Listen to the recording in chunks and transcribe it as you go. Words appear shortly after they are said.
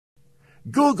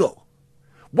Google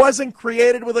wasn't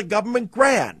created with a government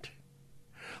grant.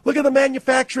 Look at the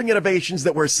manufacturing innovations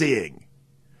that we're seeing.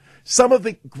 Some of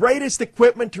the greatest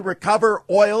equipment to recover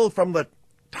oil from the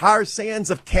tar sands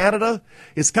of Canada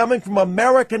is coming from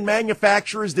American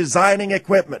manufacturers designing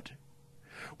equipment.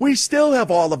 We still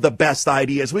have all of the best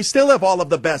ideas. We still have all of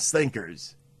the best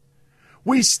thinkers.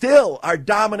 We still are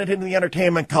dominant in the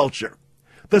entertainment culture.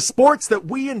 The sports that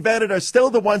we invented are still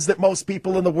the ones that most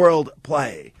people in the world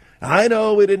play. I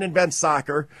know we didn't invent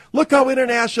soccer. Look how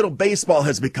international baseball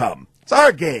has become. It's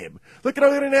our game. Look at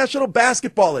how international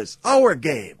basketball is. Our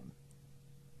game.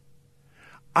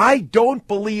 I don't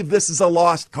believe this is a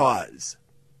lost cause.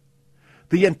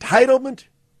 The entitlement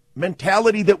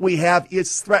mentality that we have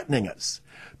is threatening us.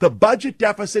 The budget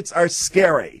deficits are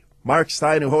scary. Mark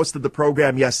Stein, who hosted the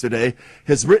program yesterday,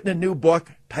 has written a new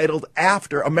book titled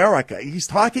After America. He's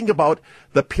talking about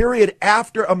the period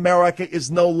after America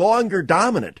is no longer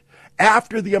dominant,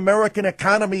 after the American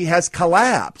economy has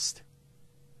collapsed.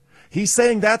 He's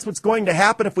saying that's what's going to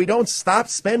happen if we don't stop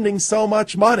spending so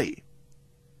much money.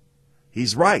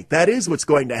 He's right. That is what's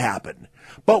going to happen.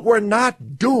 But we're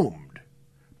not doomed.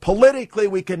 Politically,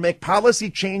 we can make policy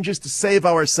changes to save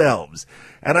ourselves.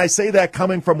 And I say that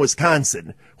coming from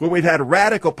Wisconsin, where we've had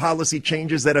radical policy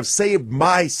changes that have saved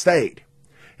my state.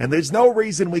 And there's no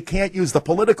reason we can't use the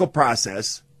political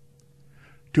process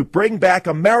to bring back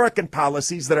American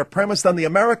policies that are premised on the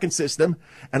American system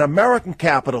and American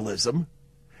capitalism.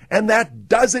 And that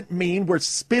doesn't mean we're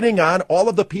spitting on all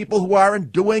of the people who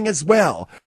aren't doing as well.